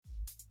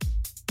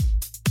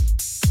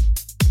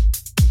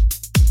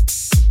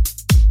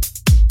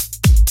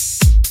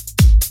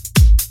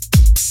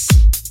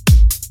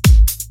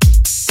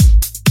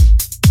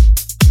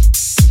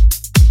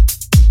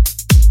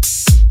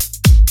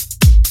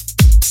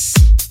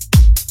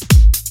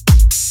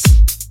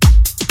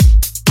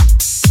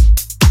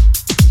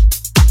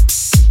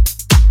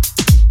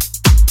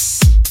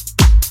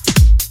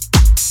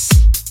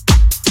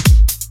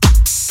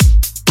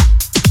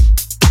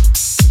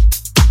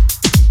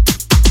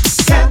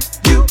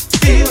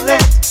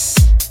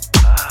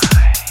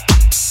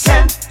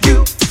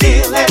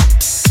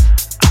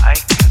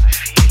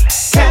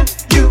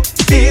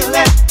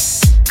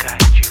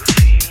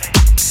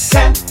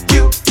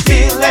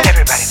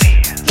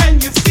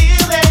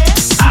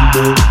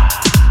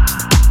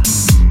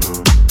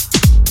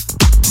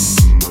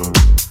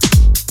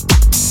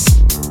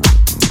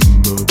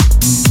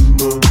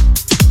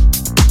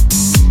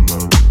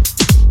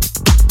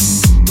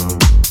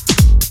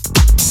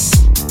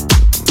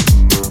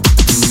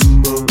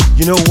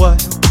You know what?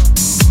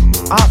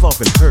 I've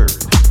often heard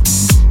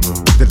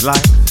that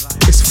life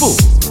is full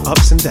of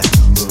ups and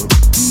downs.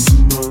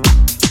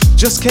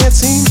 Just can't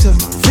seem to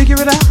figure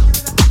it out.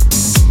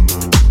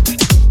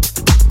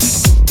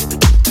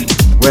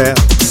 Well,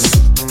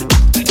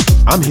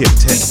 I'm here to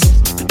tell you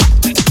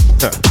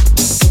that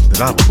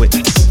I'm a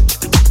witness.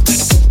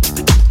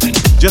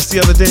 Just the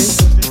other day,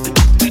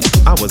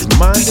 I was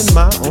minding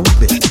my own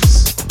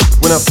business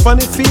when a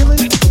funny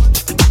feeling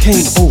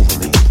came over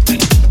me.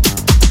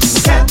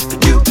 Can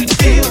you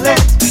feel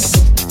it?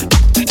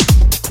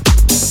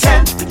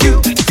 Can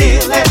you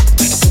feel it?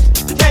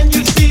 Can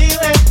you feel it? Can you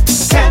feel it?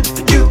 Can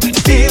you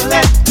feel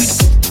it?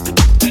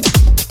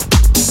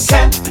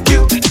 Can you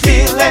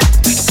feel it?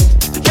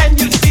 Can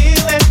you feel it?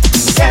 Can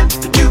you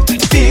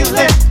feel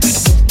it?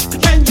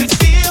 Can you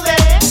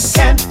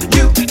feel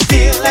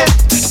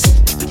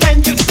it? Can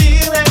you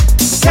feel it?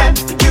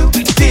 Can you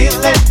feel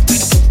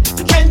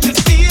it? Can you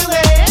feel it?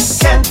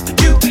 Can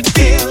you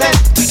feel it?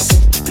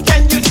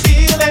 Can you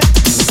feel it?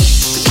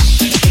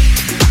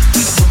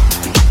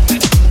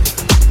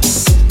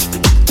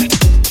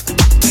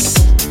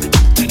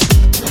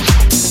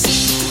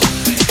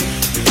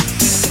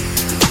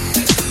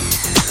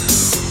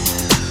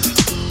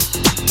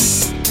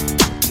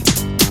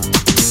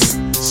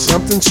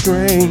 Something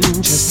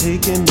strange has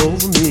taken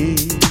over me.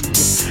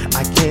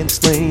 I can't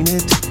explain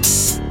it,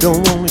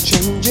 don't wanna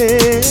change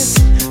it.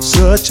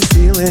 Such a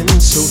feeling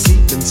so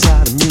deep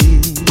inside of me,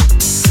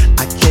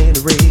 I can't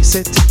erase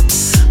it,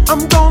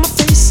 I'm gonna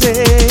face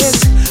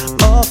it.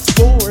 A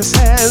force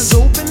has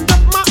opened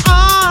up my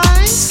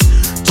eyes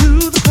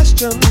to the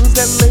questions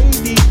that lay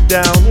deep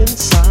down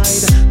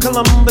inside.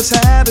 Columbus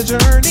had a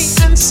journey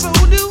and so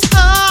do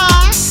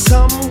I.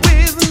 Come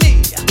with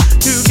me,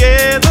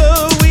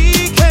 together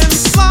we can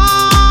fly.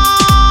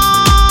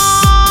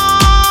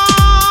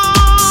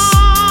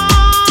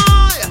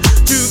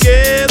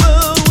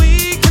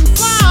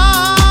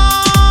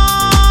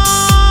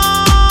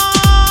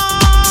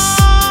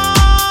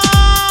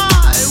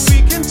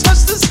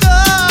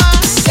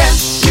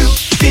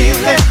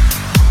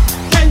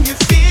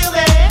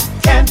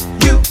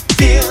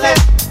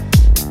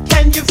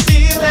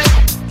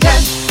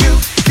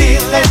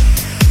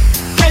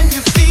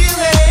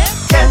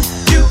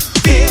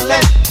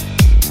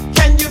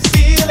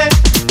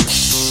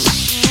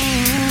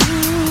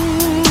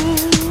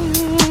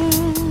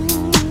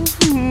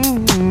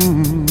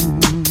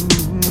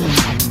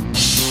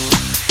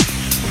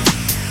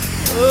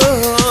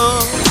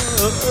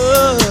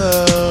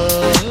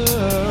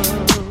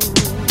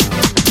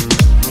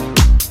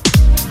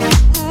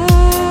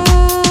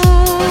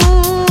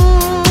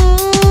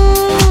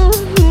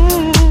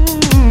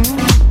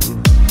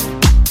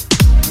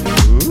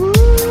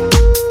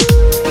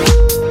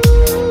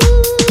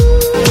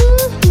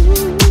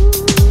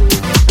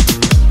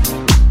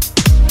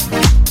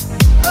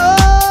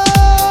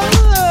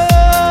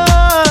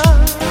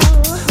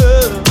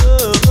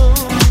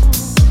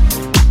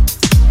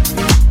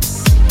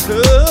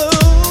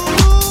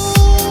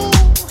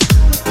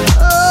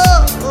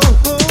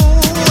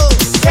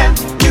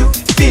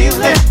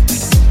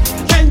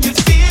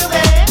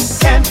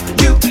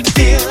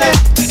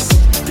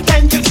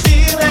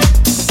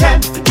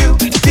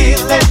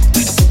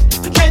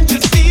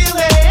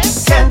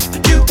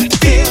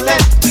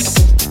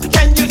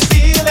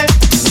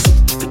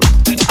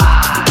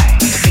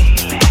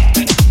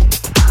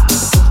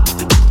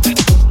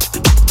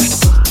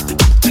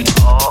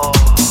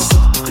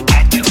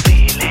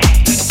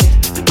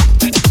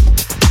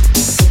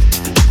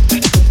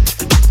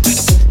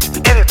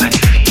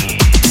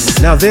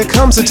 Now there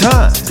comes a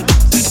time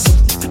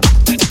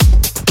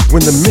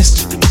when the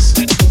mysteries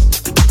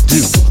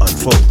do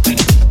unfold,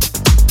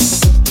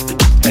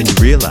 and you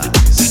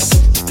realize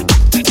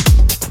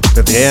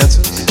that the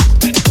answers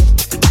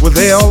were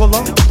there all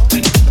along.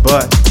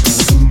 But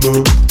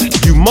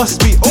you must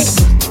be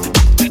open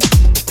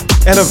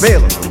and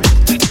available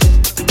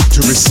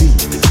to receive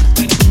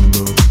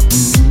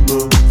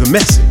the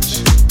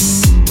message.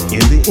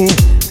 In the end,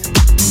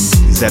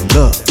 is that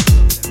love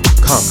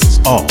conquers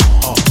all.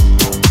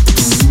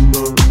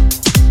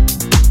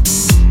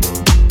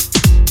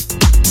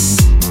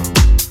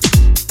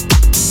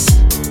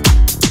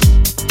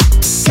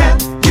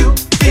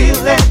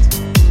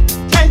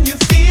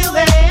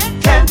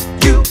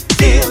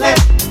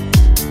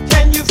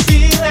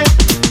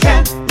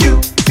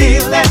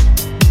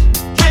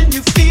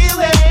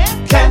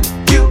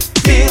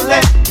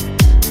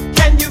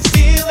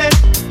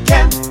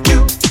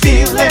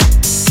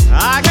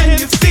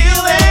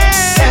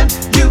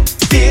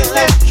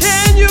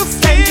 Can you feel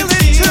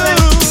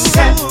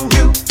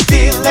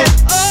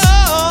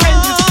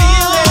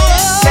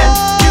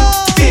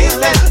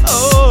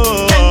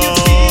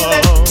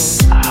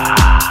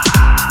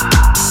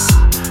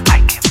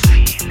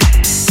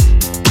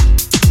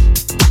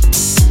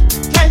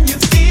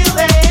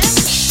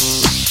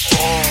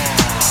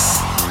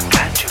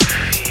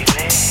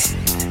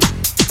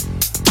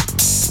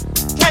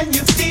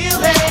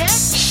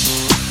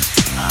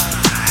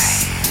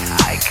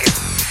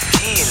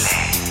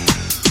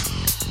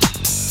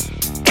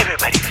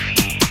Everybody